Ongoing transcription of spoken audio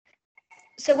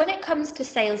So when it comes to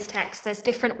sales text, there's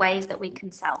different ways that we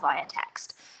can sell via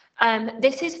text.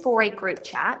 This is for a group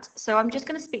chat. So I'm just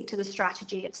going to speak to the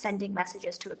strategy of sending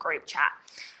messages to a group chat.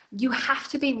 You have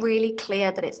to be really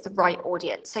clear that it's the right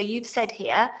audience. So you've said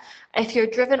here, if you're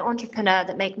a driven entrepreneur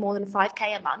that make more than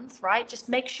 5K a month, right, just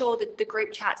make sure that the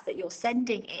group chats that you're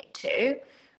sending it to,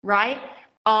 right,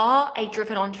 are a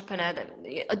driven entrepreneur that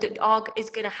is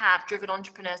going to have driven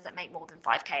entrepreneurs that make more than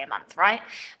 5K a month, right?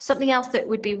 Something else that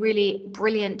would be really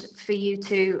brilliant for you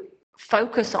to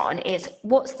focus on is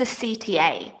what's the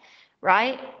CTA,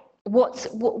 right? What's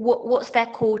their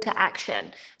call to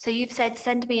action? So you've said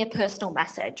send me a personal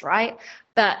message, right?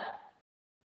 But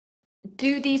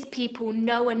do these people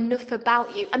know enough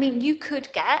about you? I mean, you could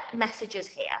get messages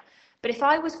here, but if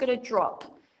I was going to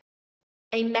drop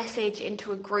a message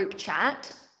into a group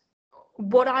chat,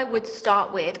 what I would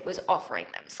start with was offering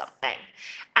them something.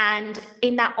 And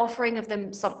in that offering of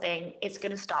them something, it's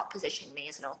going to start positioning me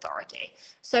as an authority.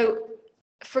 So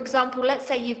for example, let's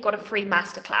say you've got a free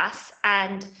masterclass,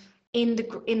 and in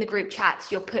the group chats,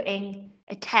 you're putting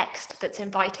a text that's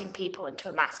inviting people into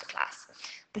a masterclass.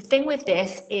 The thing with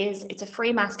this is it's a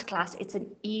free masterclass. It's an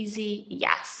easy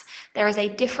yes. There is a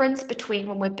difference between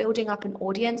when we're building up an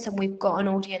audience and we've got an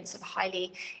audience of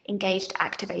highly engaged,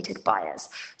 activated buyers.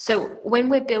 So when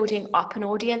we're building up an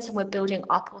audience and we're building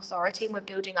up authority and we're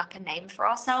building up a name for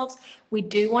ourselves, we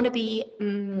do want to be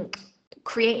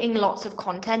creating lots of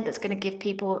content that's going to give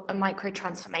people a micro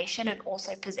transformation and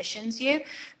also positions you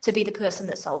to be the person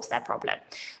that solves their problem.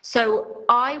 So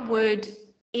I would,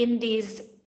 in these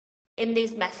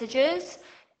messages,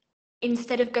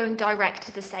 instead of going direct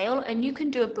to the sale, and you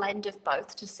can do a blend of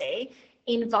both to see,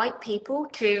 invite people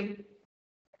to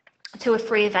a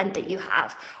free event that you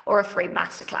have or a free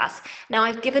masterclass. Now,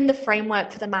 I've given the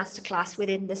framework for the masterclass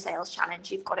within the sales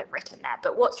challenge. You've got it written there.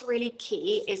 But what's really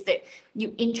key is that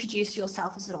you introduce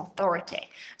yourself as an authority.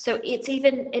 So it's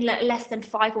even in less than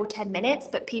 5 or 10 minutes,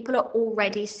 but people are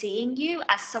already seeing you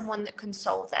as someone that can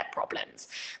solve their problems.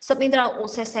 Something that I'll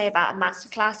also say about a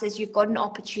masterclass is you've got an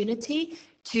opportunity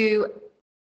to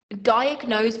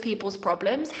diagnose people's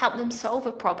problems, help them solve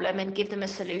a problem, and give them a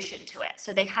solution to it.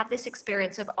 So they have this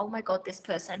experience of, oh my God, this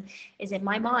person is in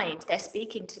my mind. They're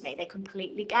speaking to me. They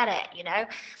completely get it, you know?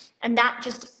 And that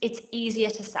just, it's easier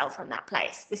to sell from that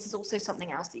place. This is also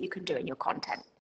something else that you can do in your content.